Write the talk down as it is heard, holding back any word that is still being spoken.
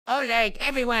Alright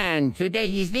everyone,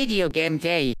 today is video game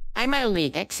day. I'm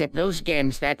only accept those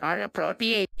games that are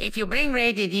appropriate. If you bring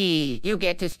rated E, you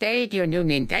get to stay at your new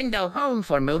Nintendo home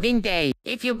for moving day.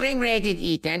 If you bring rated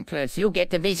E 10+, you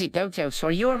get to visit Toto's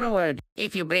for your reward.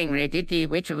 If you bring rated E,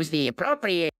 which was the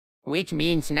appropriate, which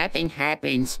means nothing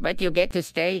happens, but you get to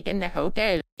stay in the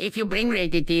hotel. If you bring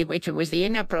rated D, which was the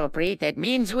inappropriate, that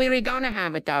means we're gonna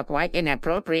have a talk why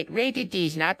inappropriate rated D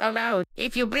is not allowed.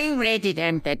 If you bring rated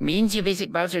M, that means you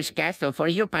visit Bowser's Castle for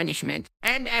your punishment.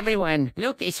 And everyone,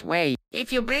 look this way.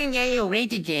 If you bring AO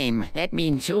rated game, that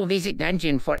means you'll visit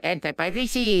Dungeon for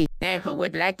anti-piracy. Now who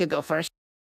would like to go first?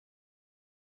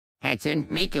 Hudson,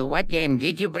 Miku, what game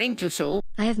did you bring to Seoul?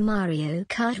 I have Mario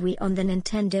Kart Wii on the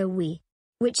Nintendo Wii,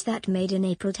 which that made in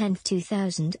April 10,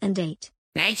 2008.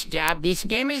 Nice job, this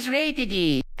game is rated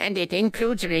E, and it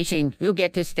includes racing. You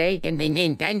get to stay in the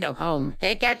Nintendo home.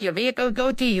 Take out your vehicle,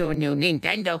 go to your new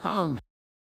Nintendo home.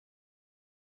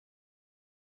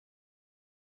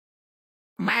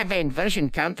 Marvin version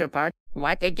Counterpart,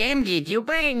 what a game did you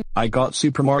bring? I got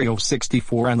Super Mario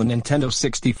 64 and the Nintendo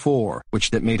 64,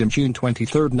 which that made in June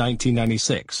 23,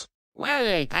 1996.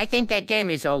 Well, I think that game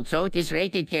is old, so it is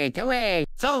rated K2A.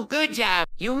 So good job.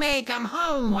 You may come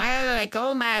home while I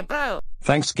call my bro.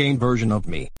 Thanks game version of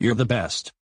me. You're the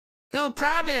best. No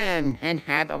problem, and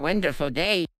have a wonderful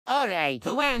day. Alright,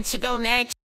 who wants to go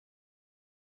next?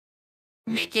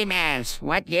 Mickey Mouse,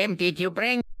 what game did you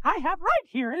bring? I have right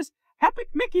here is Epic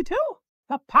Mickey 2,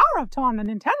 The Power of Two on the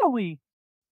Nintendo Wii,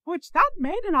 which that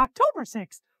made in October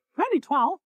 6,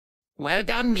 2012. Well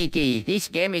done, Mickey. This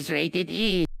game is rated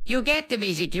E. You get to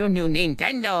visit your new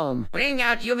Nintendo. Bring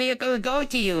out your vehicle, go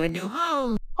to your new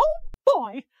home. Oh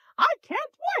boy, I can't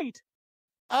wait.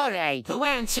 Alright, who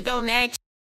wants to go next?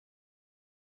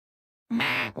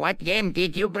 Ma, what game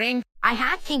did you bring? I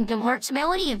have Kingdom Hearts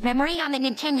Melody of Memory on the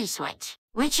Nintendo Switch,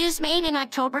 which is made in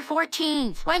October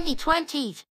 14,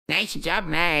 2020. Nice job,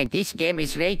 Mag. This game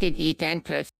is rated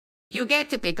E10+. You get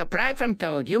to pick a prize from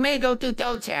Toad. You may go to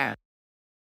Toad's house.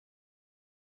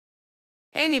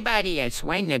 Anybody else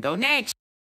want to go next?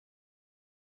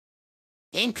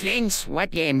 Inklings, what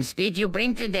games did you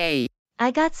bring today?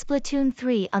 I got Splatoon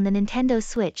 3 on the Nintendo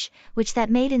Switch, which that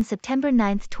made in September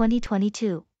 9,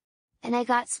 2022. And I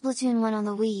got Splatoon 1 on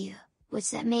the Wii U,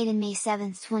 which that made in May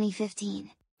 7th,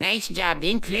 2015. Nice job,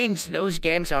 Inklings. Those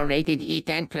games are rated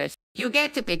E10+. You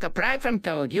get to pick a prize from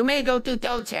Toad. You may go to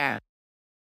Toad's house.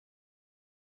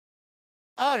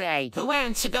 Alright, who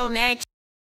wants to go next?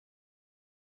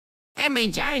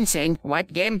 Emmy Johnson,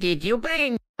 what game did you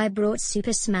bring? I brought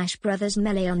Super Smash Bros.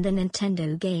 Melee on the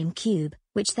Nintendo GameCube,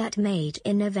 which that made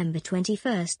in November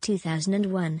 21,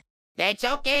 2001. That's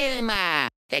okay, Emma.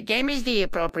 The game is the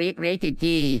appropriate rated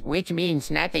D, which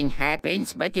means nothing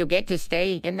happens, but you get to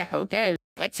stay in the hotel.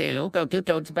 Let's say you'll go to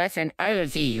Toad's bus and I'll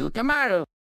see you tomorrow.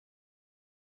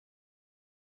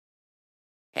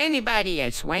 Anybody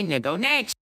else want to go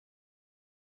next?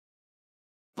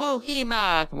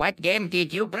 Bohema, what game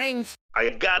did you bring? I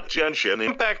got Genshin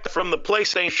Impact from the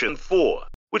PlayStation 4,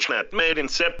 which that made in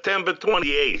September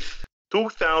 28th,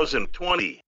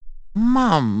 2020.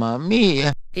 Mamma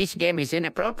mia. This game is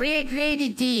inappropriate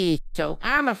rated D, so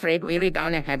I'm afraid we're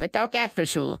gonna have a talk after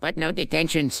school, but no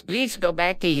detentions. Please go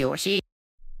back to your seat.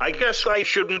 I guess I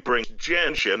shouldn't bring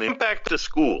Genshin Impact to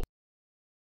school.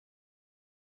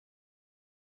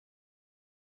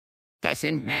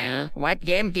 Cousin Mel, what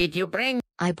game did you bring?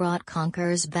 I brought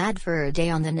Conker's Bad Fur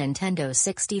Day on the Nintendo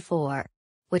 64,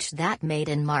 which that made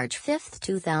in March 5th,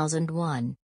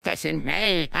 2001. Cousin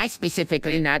Mel, I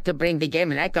specifically not to bring the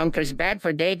game like Conker's Bad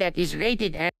Fur Day that is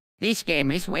rated M. This game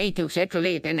is way too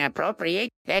sexually inappropriate.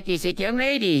 That is it, young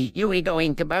lady. You are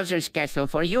going to Bowser's Castle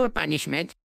for your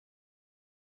punishment.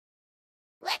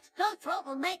 Let's go,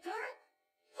 troublemaker.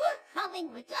 You're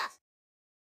coming with us.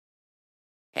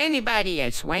 Anybody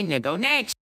else want to go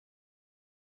next?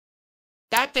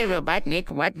 Dr. Robotnik,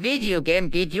 what video game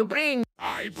did you bring?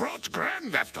 I brought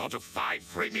Grand Theft Auto 5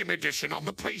 Premium Edition on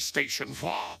the PlayStation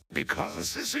 4,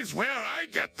 because this is where I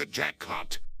get the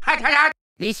jackpot.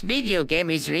 This video game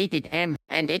is rated M,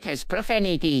 and it has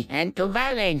profanity and to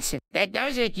violence. That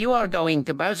does it. You are going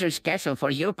to Bowser's Castle for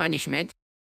your punishment.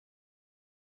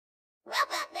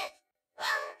 Robotnik,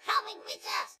 coming with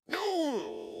us.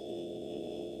 No.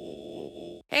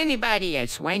 Anybody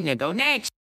else want to go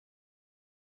next?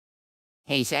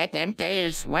 Hey SatAM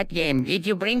Tales, what game did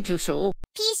you bring to Seoul?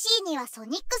 PC にはソ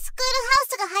ニックスクールハウ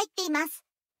スが入っています。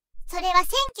それは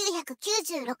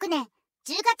1996年10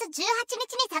月18日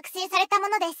に作成されたも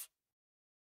のです。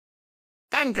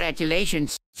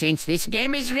Congratulations! Since this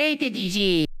game is rated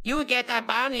easy, you get a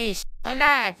bonus, a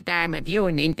lifetime of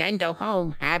your Nintendo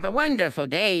home. Have a wonderful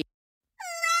day.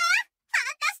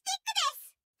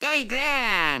 Yoy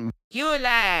Graham, you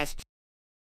last.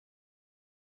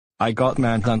 I got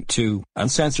Manhunt 2,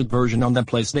 uncensored version on the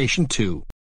PlayStation 2.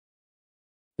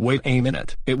 Wait a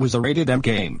minute, it was a rated M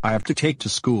game I have to take to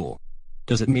school.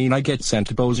 Does it mean I get sent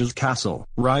to Bowser's Castle,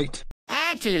 right?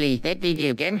 Actually, that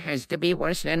video game has to be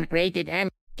worse than rated M.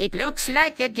 It looks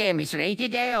like that game is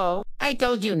rated AO. I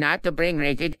told you not to bring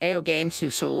rated AO games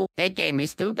to school. That game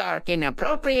is too dark,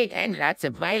 inappropriate, and lots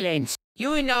of violence.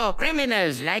 You know,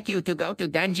 criminals like you to go to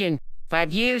dungeon.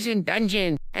 5 years in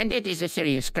dungeon, and it is a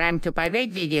serious crime to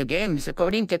pirate video games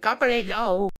according to copyright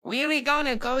law. We're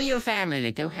gonna call your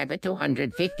family to have a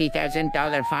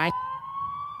 $250,000 fine.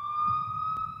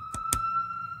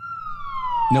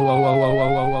 No,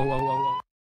 oh.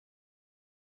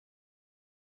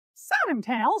 SatAM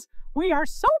Tales, we are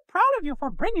so proud of you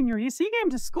for bringing your EC game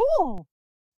to school.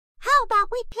 How about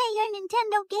we play your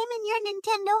Nintendo game in your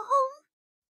Nintendo home?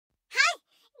 Hi!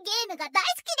 ゲームが大好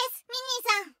きです、ミニ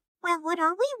ーさん。Well, what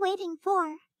are we waiting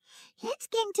for? Let's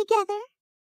game together.